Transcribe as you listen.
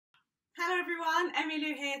everyone,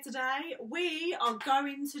 Emmylou here today. We are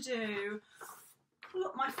going to do,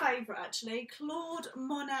 look, my favourite actually, Claude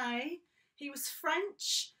Monet. He was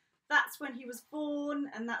French, that's when he was born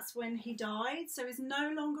and that's when he died, so he's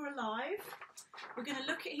no longer alive. We're going to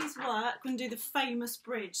look at his work and do the famous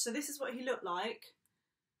bridge. So this is what he looked like.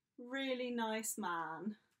 Really nice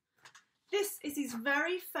man. This is his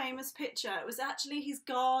very famous picture. It was actually his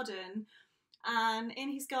garden. And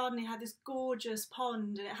in his garden he had this gorgeous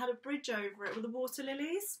pond and it had a bridge over it with the water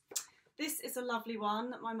lilies. This is a lovely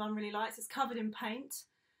one that my mum really likes. It's covered in paint.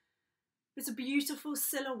 It's a beautiful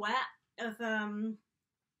silhouette of a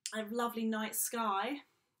lovely night sky.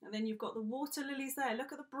 And then you've got the water lilies there.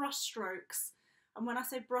 Look at the brush strokes. And when I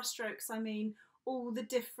say brush strokes, I mean all the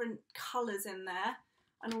different colours in there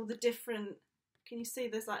and all the different, can you see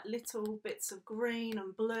there's like little bits of green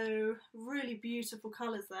and blue, really beautiful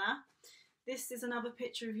colours there. This is another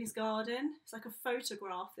picture of his garden. It's like a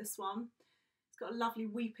photograph, this one. It's got a lovely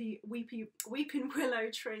weeping willow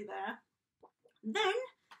tree there. Then,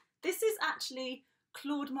 this is actually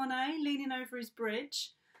Claude Monet leaning over his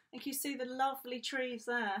bridge. And you see the lovely trees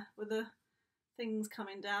there with the things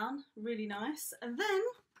coming down. Really nice. And then,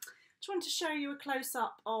 I just wanted to show you a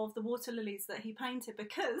close-up of the water lilies that he painted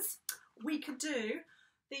because we could do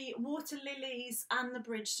the water lilies and the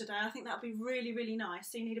bridge today. I think that would be really, really nice.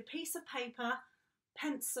 So you need a piece of paper,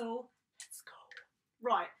 pencil, let's go.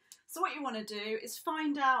 Right, so what you want to do is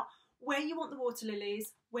find out where you want the water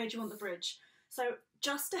lilies, where do you want the bridge. So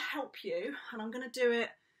just to help you, and I'm going to do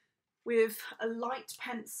it with a light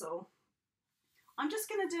pencil, I'm just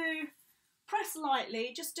going to do, press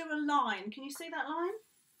lightly, just do a line. Can you see that line?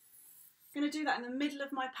 I'm going to do that in the middle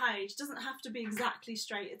of my page. It doesn't have to be exactly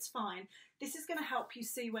straight, it's fine. This is going to help you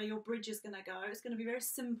see where your bridge is going to go. It's going to be a very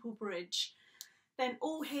simple bridge. Then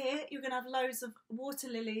all here, you're going to have loads of water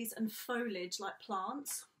lilies and foliage like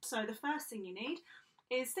plants. So the first thing you need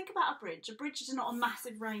is think about a bridge. A bridge is not a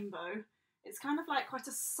massive rainbow. It's kind of like quite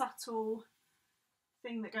a subtle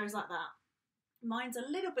thing that goes like that. Mine's a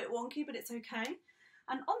little bit wonky, but it's okay.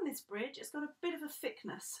 And on this bridge, it's got a bit of a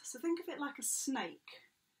thickness. So think of it like a snake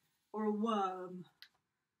or a worm.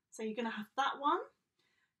 So you're going to have that one.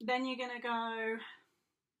 Then you're going to go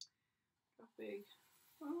big.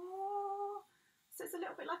 Oh, so it's a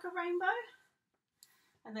little bit like a rainbow.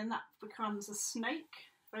 And then that becomes a snake,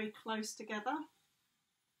 very close together.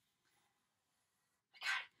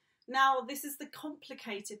 Okay, now this is the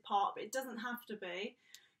complicated part, but it doesn't have to be.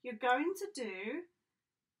 You're going to do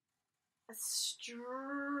a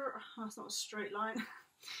oh, it's not a straight line.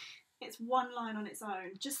 It's one line on its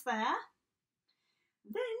own, just there.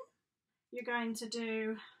 Then you're going to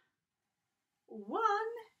do one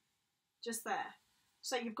just there.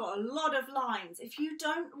 So you've got a lot of lines. If you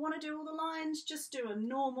don't want to do all the lines, just do a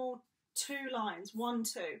normal 2 lines, 1,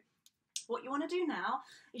 2. What you want to do now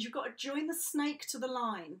is you've got to join the snake to the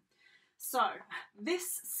line. So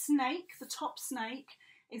this snake, the top snake,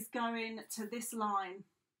 is going to this line.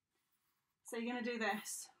 So you're going to do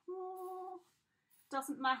this.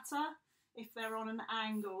 Doesn't matter if they're on an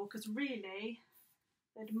angle, because really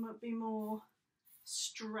they'd be more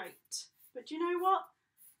straight. But you know what?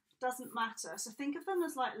 Doesn't matter. So think of them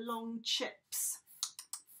as like long chips.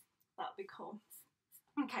 That'd be cool.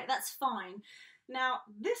 Okay, that's fine. Now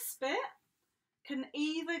this bit can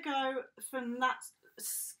either go from that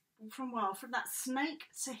snake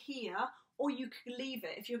to here, or you could leave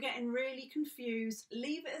it. If you're getting really confused,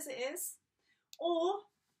 leave it as it is. Or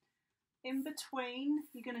in between,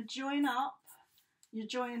 you're going to join up. You're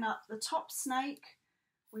joining up the top snake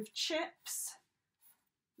with chips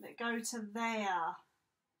that go to there.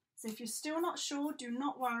 So if you're still not sure, do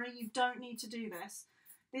not worry, you don't need to do this.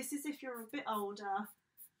 This is if you're a bit older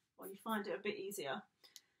or you find it a bit easier.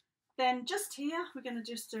 Then just here, we're going to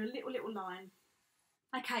just do a little line.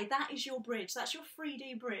 Okay, that is your bridge. That's your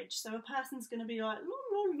 3D bridge. So a person's going to be like,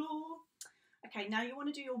 la, la, la. Okay, now you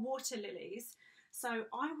want to do your water lilies. So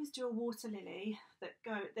I always do a water lily that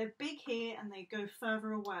they're big here and they go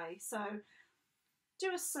further away. So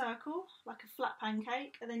do a circle, like a flat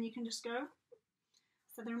pancake, and then you can just go.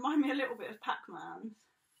 So they remind me a little bit of Pac-Man.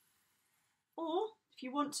 Or, if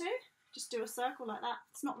you want to, just do a circle like that.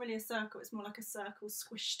 It's not really a circle, it's more like a circle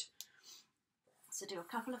squished. So do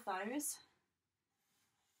a couple of those.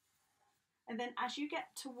 And then as you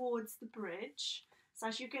get towards the bridge, so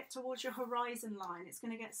as you get towards your horizon line, it's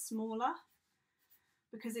going to get smaller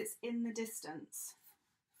because it's in the distance.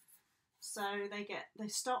 So they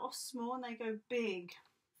start off small and they go big.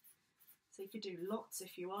 So you could do lots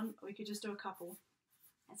if you want, or you could just do a couple.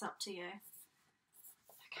 It's up to you.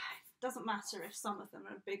 Okay, doesn't matter if some of them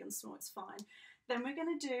are big and small, it's fine. Then we're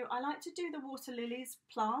going to do, I like to do the water lilies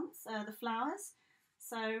plants, the flowers.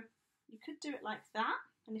 So you could do it like that,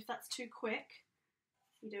 and if that's too quick,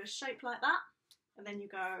 you do a shape like that, and then you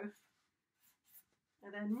go,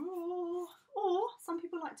 and then, or some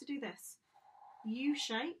people like to do this, U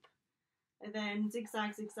shape, and then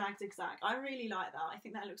zigzag, zigzag, zigzag. I really like that. I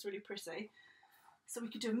think that looks really pretty. So we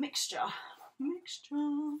could do a mixture.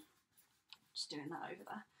 Just doing that over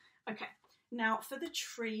there. Okay, now for the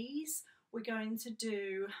trees, we're going to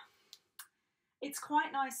do, it's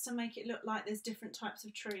quite nice to make it look like there's different types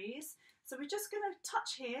of trees. So we're just going to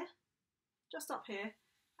touch here, just up here,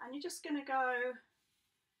 and you're just going to go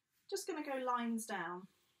lines down,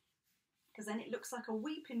 because then it looks like a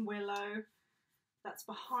weeping willow that's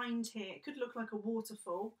behind here. It could look like a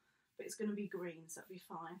waterfall, but it's going to be green, so it'll be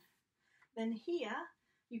fine. Then here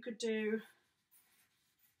you could do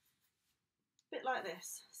a bit like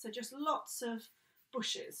this, so just lots of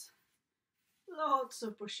bushes,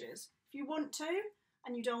 If you want to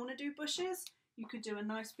and you don't want to do bushes, you could do a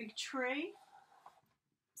nice big tree.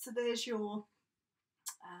 So there's your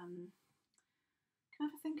can I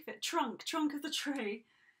ever think of it, trunk of the tree.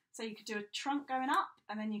 So you could do a trunk going up,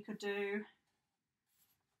 and then you could do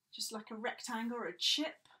just like a rectangle or a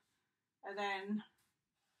chip, and then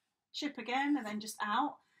chip again, and then just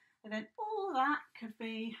out, and then all that could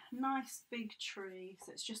be a nice big tree.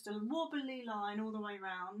 So it's just a wobbly line all the way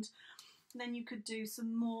around. And then you could do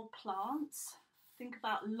some more plants. Think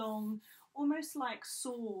about long, almost like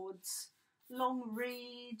swords, long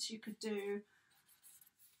reeds. You could do,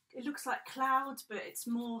 it looks like clouds, but it's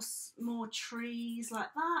more trees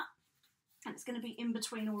like that. And it's going to be in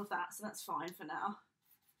between all of that, so that's fine for now.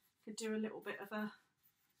 Could do a little bit of a,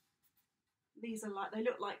 these are like, they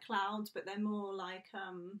look like clouds, but they're more like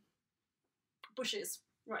bushes.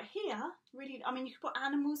 Right here, really, I mean, you could put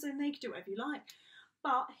animals in there, you could do whatever you like.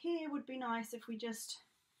 But here would be nice if we just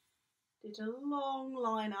did a long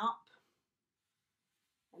line up.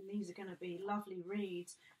 And these are going to be lovely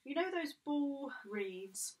reeds. You know those ball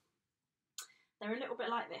reeds? They're a little bit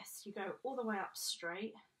like this. You go all the way up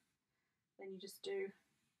straight. Then you just do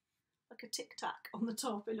like a tic-tac on the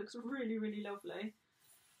top. It looks really, really lovely.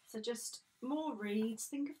 So just more reeds.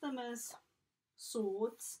 Think of them as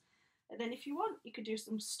swords. And then if you want, you could do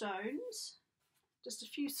some stones. Just a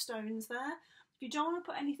few stones there. If you don't want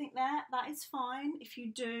to put anything there, that is fine. If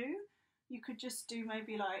you do, you could just do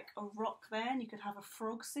maybe like a rock there, and you could have a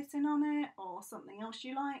frog sitting on it or something else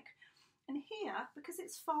you like. And here, because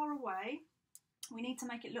it's far away, we need to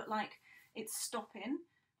make it look like it's stopping.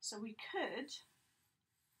 So we could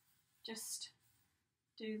just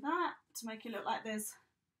do that to make it look like there's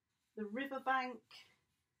the riverbank.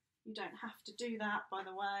 You don't have to do that, by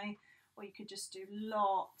the way. Or you could just do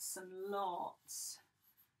lots and lots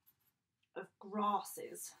of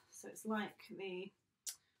grasses. So it's like the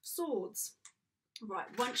swords. Right,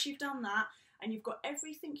 once you've done that and you've got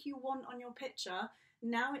everything you want on your picture,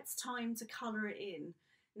 now it's time to colour it in.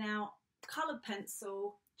 Now, coloured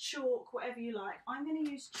pencil, chalk, whatever you like. I'm going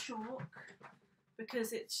to use chalk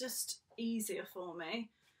because it's just easier for me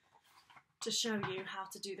to show you how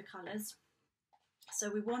to do the colours. So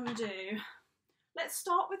we want to do, let's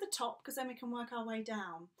start with the top, because then we can work our way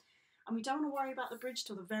down. And we don't want to worry about the bridge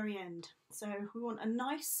till the very end. So we want a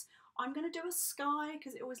nice, I'm going to do a sky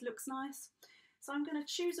because it always looks nice. So I'm going to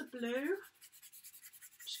choose a blue.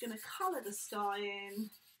 I'm just going to colour the sky in.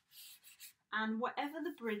 And whatever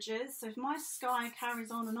the bridge is, so if my sky carries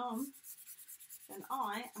on, then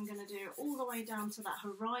I am going to do all the way down to that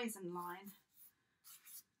horizon line.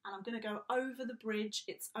 And I'm going to go over the bridge.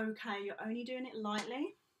 It's okay, you're only doing it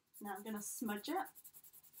lightly. Now I'm going to smudge it.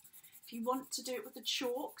 If you want to do it with the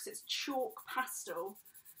chalk, because it's chalk pastel,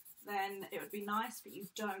 then it would be nice, but you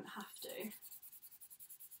don't have to.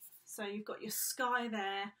 So you've got your sky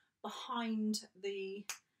there behind the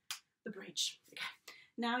bridge. Okay.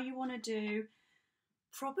 Now you want to do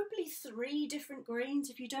probably 3 different greens.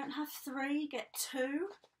 If you don't have 3, get 2.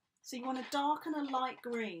 So you want a dark and a light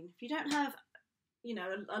green. If you don't have, you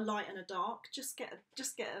know, a light and a dark, just get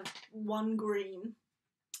a 1 green.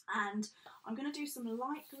 And I'm going to do some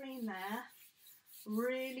light green there,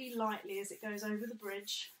 really lightly as it goes over the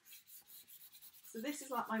bridge. So this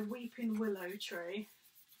is like my weeping willow tree.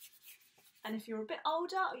 And if you're a bit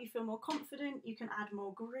older or you feel more confident, you can add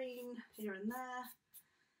more green here and there.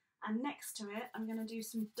 And next to it, I'm going to do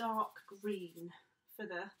some dark green for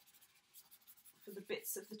the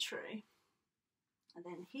bits of the tree. And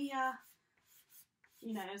then here,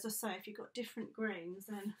 you know, as I say, if you've got different greens,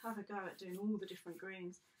 then have a go at doing all the different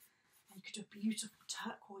greens. And you could do a beautiful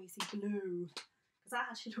turquoisey blue, because that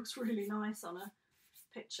actually looks really nice on a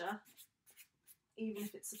picture. even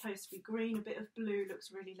if it's supposed to be green, a bit of blue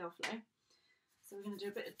looks really lovely. So we're going to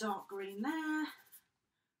do a bit of dark green there.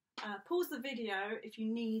 Pause the video if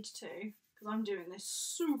you need to, because I'm doing this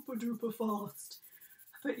super duper fast,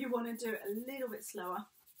 but you want to do it a little bit slower,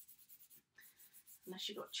 unless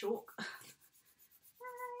you've got chalk.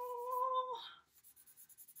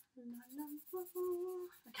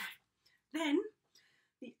 Okay, then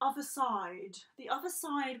the other side. The other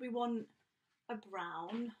side we want a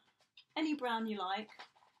brown, any brown you like,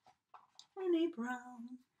 any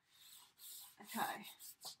brown. Okay,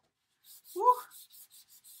 woo.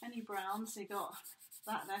 Any brown, so you got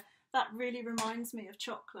that there. That really reminds me of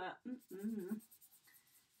chocolate. I've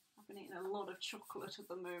been eating a lot of chocolate at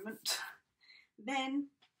the moment. Then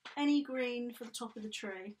any green for the top of the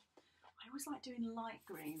tree. I always like doing light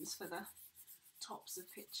greens for the tops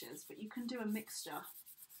of pictures, but you can do a mixture.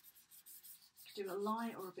 You can do a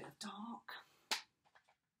light or a bit of dark.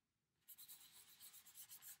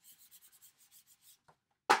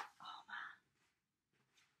 Oh man.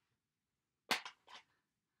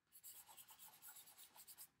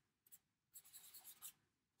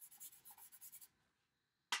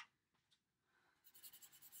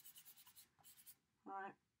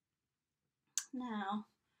 Right. Now,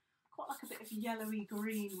 quite like a bit of yellowy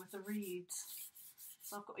green with the reeds.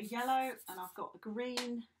 So I've got a yellow and I've got a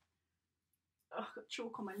green. Oh, I've got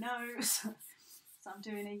chalk on my nose. So I'm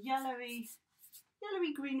doing a yellowy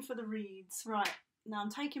green for the reeds. Right, now I'm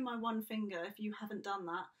taking my one finger, if you haven't done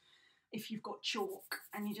that, if you've got chalk,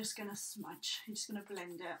 and you're just going to smudge, you're just going to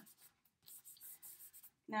blend it.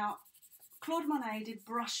 Now, Claude Monet did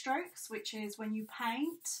brush strokes, which is when you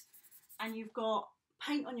paint and you've got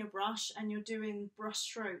paint on your brush and you're doing brush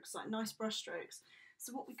strokes, like nice brush strokes.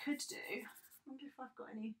 So what we could do, I wonder if I've got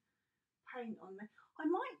any paint on me. I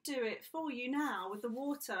might do it for you now with the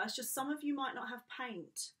water. It's just some of you might not have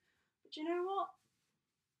paint. But you know what?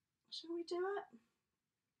 Shall we do it?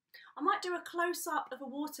 I might do a close-up of a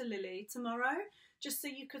water lily tomorrow, just so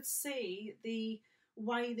you could see the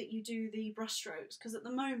way that you do the brush strokes. Because at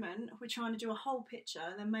the moment, we're trying to do a whole picture,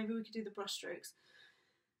 and then maybe we could do the brush strokes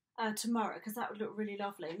tomorrow, because that would look really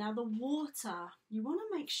lovely. Now the water, you want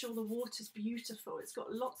to make sure the water's beautiful. It's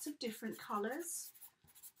got lots of different colours,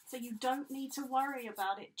 so you don't need to worry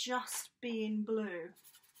about it just being blue.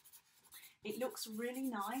 It looks really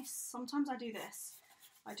nice. Sometimes I do this.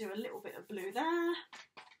 I do a little bit of blue there,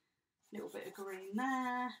 a little bit of green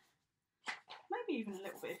there, maybe even a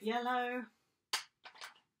little bit of yellow,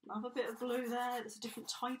 another bit of blue there. There's a different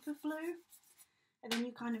type of blue. And then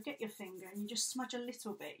you kind of get your finger and you just smudge a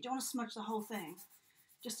little bit. You don't want to smudge the whole thing,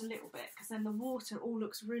 just a little bit, because then the water all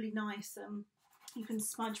looks really nice. You can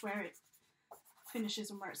smudge where it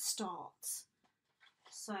finishes and where it starts.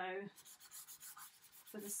 So,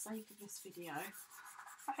 for the sake of this video,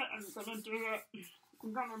 I'm going to do it.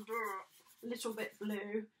 I'm going to do it. A little bit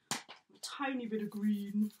blue, a tiny bit of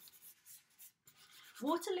green.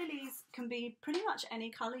 Water lilies can be pretty much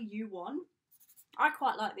any colour you want. I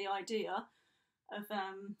quite like the idea of,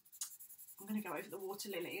 I'm going to go over the water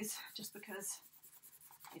lilies just because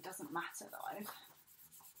it doesn't matter that I've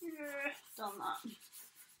done that.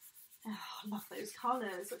 Oh, I love those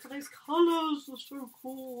colours. Look at those colours, they're so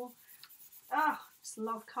cool. Ah, oh, just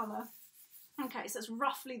love colour. Okay, so it's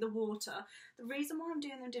roughly the water. The reason why I'm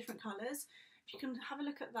doing them different colours, if you can have a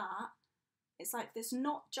look at that, it's like there's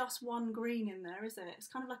not just one green in there, is it? It's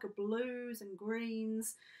kind of like a blues and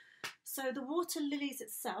greens. So the water lilies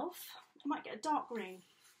itself, I might get a dark green.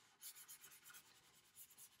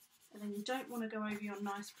 And then you don't want to go over your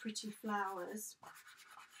nice pretty flowers.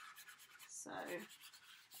 So,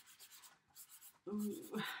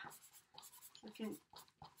 ooh, looking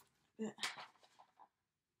a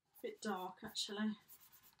bit dark actually.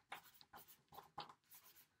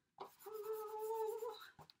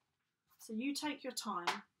 So you take your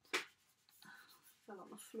time. Fell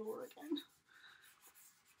on the floor again.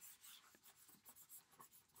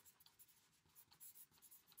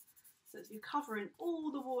 So you're covering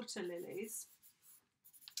all the water lilies.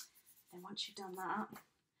 And once you've done that,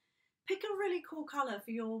 pick a really cool colour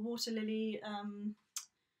for your water lily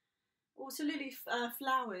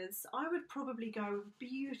flowers. I would probably go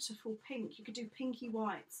beautiful pink. You could do pinky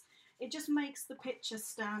whites. It just makes the picture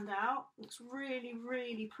stand out. Looks really,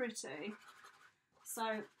 really pretty.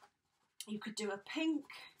 So you could do a pink,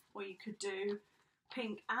 or you could do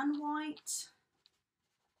pink and white.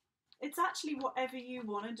 It's actually whatever you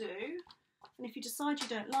want to do, and if you decide you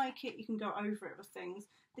don't like it, you can go over it with things.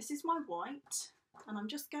 This is my white, and I'm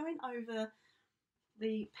just going over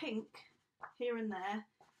the pink here and there,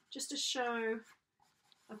 just to show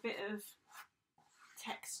a bit of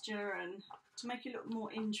texture and to make it look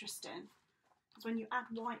more interesting. because when you add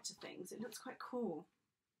white to things, it looks quite cool.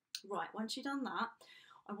 Right, once you've done that,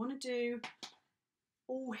 I want to do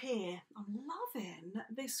all here. I'm loving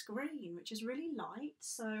this green, which is really light,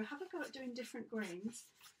 so have a go at doing different greens.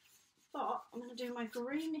 But I'm going to do my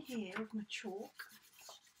green here with my chalk.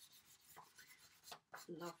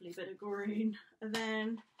 Lovely bit of green. And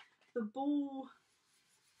then the ball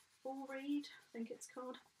reed, I think it's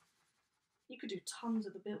called. You could do tons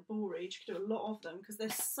of the ball reed. You could do a lot of them because they're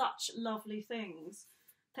such lovely things.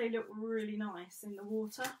 They look really nice in the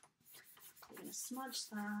water. We're going to smudge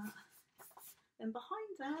that. Then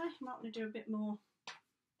behind there, you might want to do a bit more.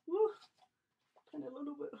 Woo, kind of a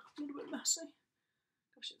little bit messy.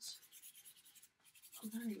 Gosh, it's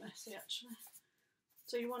very messy actually.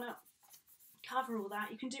 So you want to cover all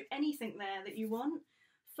that. You can do anything there that you want.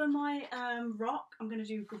 For my rock, I'm going to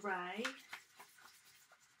do grey.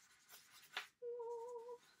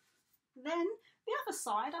 Then the other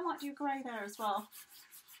side, I might do grey there as well.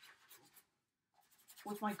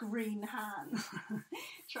 With my green hands.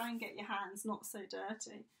 Try and get your hands not so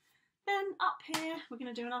dirty. Then up here, we're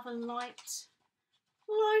going to do another light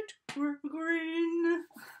green.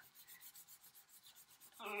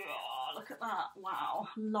 Oh, look at that. Wow,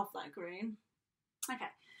 love that green.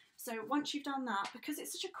 Okay, so once you've done that, because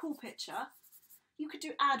it's such a cool picture, you could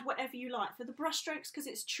add whatever you like. For the brush strokes, because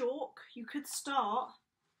it's chalk, you could start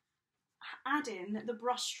adding the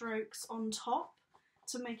brush strokes on top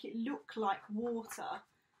to make it look like water.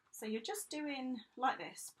 So you're just doing like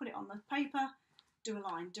this, put it on the paper, do a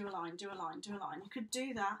line, do a line, do a line, do a line. You could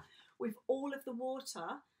do that with all of the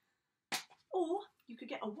water, or you could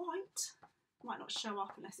get a white, might not show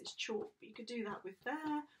up unless it's chalk, but you could do that with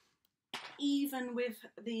there. Even with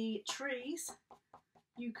the trees,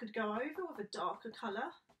 you could go over with a darker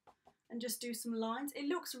colour and just do some lines. It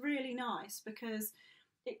looks really nice because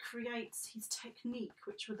it creates his technique,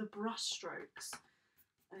 which were the brush strokes,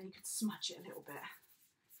 and you could smudge it a little bit.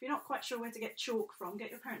 If you're not quite sure where to get chalk from,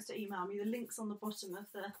 get your parents to email me. The link's on the bottom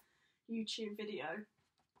of the YouTube video,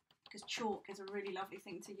 because chalk is a really lovely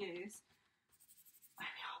thing to use. There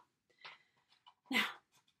we are. Now,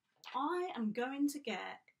 I am going to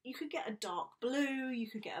get, you could get a dark blue, you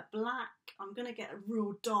could get a black. I'm going to get a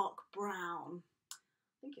real dark brown.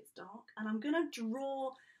 I think it's dark. And I'm going to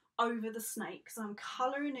draw over the snake, so I'm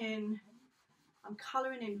colouring in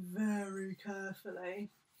very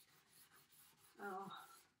carefully. Oh,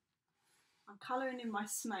 I'm colouring in my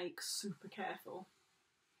snake super careful.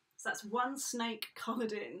 So that's one snake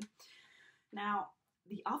coloured in. Now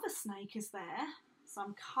the other snake is there, so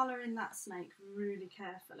I'm colouring that snake really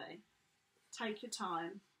carefully. Take your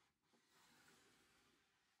time.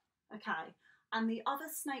 Okay, and the other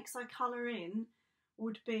snakes I colour in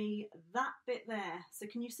would be that bit there. So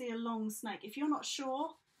can you see a long snake? If you're not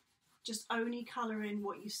sure, just only colour in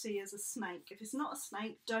what you see as a snake. If it's not a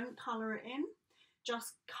snake, don't colour it in.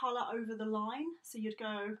 Just colour over the line. So you'd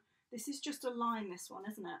go, this is just a line, this one,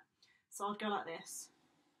 isn't it? So I'd go like this.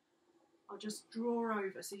 I'll just draw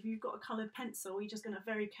over. So if you've got a coloured pencil, you're just going to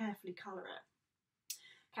very carefully colour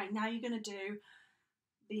it. Okay, now you're going to do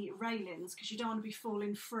the railings, because you don't want to be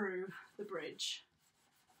falling through the bridge.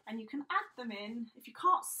 And you can add them in. If you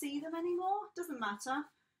can't see them anymore, doesn't matter.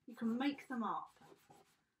 You can make them up.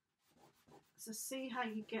 So see how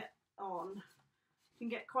you get on. It can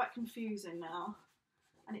get quite confusing now.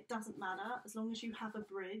 And it doesn't matter. As long as you have a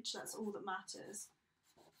bridge, that's all that matters.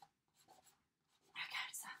 Okay,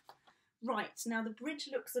 so right, now the bridge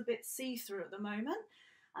looks a bit see-through at the moment.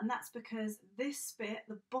 And that's because this bit,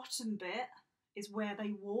 the bottom bit, is where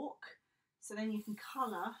they walk. So then you can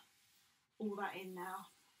colour all that in now.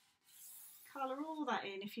 Colour all that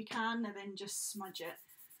in if you can, and then just smudge it.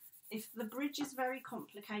 If the bridge is very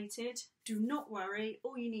complicated, do not worry.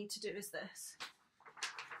 All you need to do is this.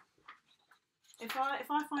 If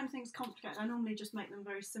I find things complicated, I normally just make them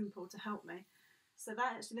very simple to help me. So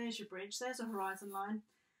there's your bridge. There's a horizon line.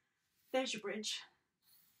 There's your bridge.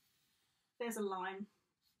 There's a line.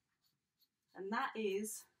 And that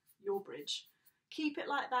is your bridge. Keep it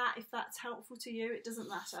like that if that's helpful to you. It doesn't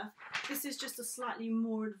matter. This is just a slightly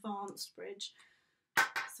more advanced bridge.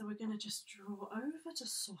 So we're going to just draw over to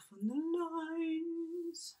soften the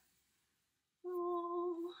lines.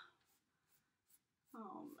 Oh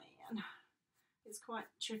man, it's quite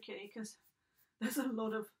tricky because there's a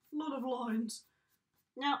lot of lines.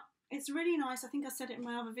 Now it's really nice. I think I said it in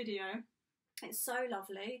my other video. It's so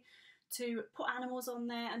lovely to put animals on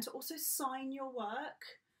there and to also sign your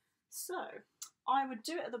work. So I would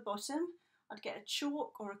do it at the bottom. I'd get a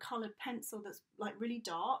chalk or a coloured pencil that's like really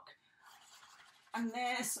dark. And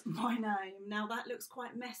there's my name. Now that looks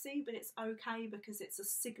quite messy, but it's okay because it's a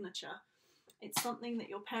signature. It's something that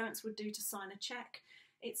your parents would do to sign a cheque.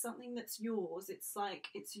 It's something that's yours. It's like,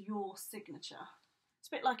 it's your signature. It's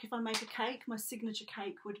a bit like if I make a cake, my signature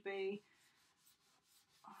cake would be,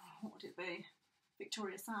 oh, what would it be?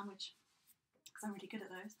 Victoria sandwich, because I'm really good at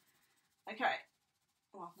those. Okay,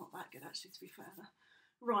 well, not that good actually, to be fair.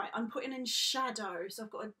 Right, I'm putting in shadow, so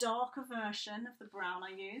I've got a darker version of the brown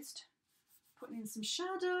I used. Putting in some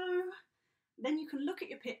shadow. Then you can look at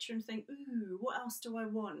your picture and think, ooh, what else do I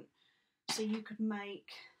want? So you could make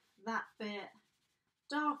that bit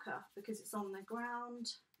darker because it's on the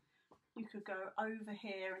ground. You could go over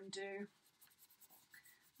here and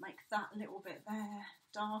make that little bit there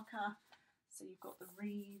darker. So you've got the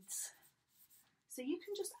reeds. So you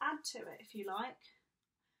can just add to it if you like.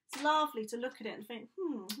 It's lovely to look at it and think,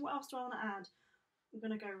 what else do I want to add? I'm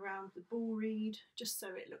going to go around the bull reed just so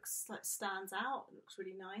it looks like stands out. It looks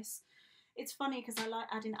really nice. It's funny because I like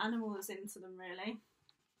adding animals into them really.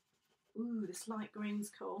 Ooh, this light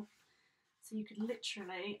green's cool. So you could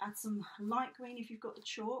literally add some light green if you've got the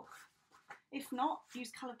chalk. If not,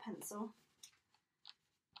 use colour pencil.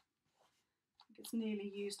 It's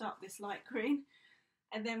nearly used up, this light green.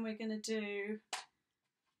 And then we're going to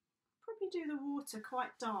probably do the water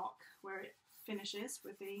quite dark where it finishes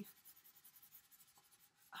with the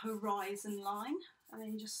horizon line. And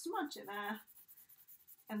then you just smudge it there.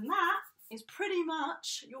 And that is pretty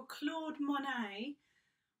much your Claude Monet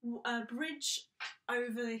bridge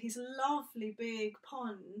over his lovely big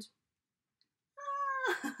pond.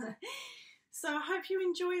 So I hope you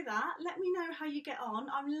enjoy that. Let me know how you get on.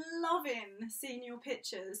 I'm loving seeing your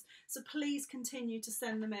pictures, so please continue to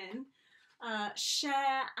send them in.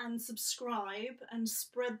 Share and subscribe and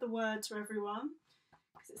spread the word to everyone,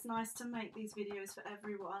 because it's nice to make these videos for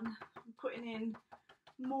everyone. I'm putting in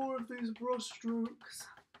more of these brush strokes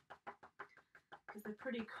because they're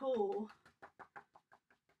pretty cool.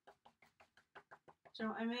 Do you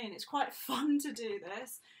know what I mean? It's quite fun to do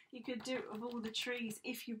this. You could do it with all the trees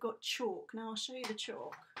if you've got chalk. Now I'll show you the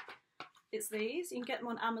chalk. It's these. You can get them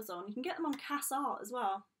on Amazon. You can get them on Cass Art as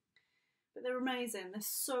well. But they're amazing. They're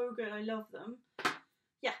so good. I love them.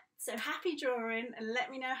 Yeah, so happy drawing and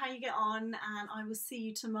let me know how you get on, and I will see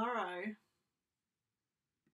you tomorrow.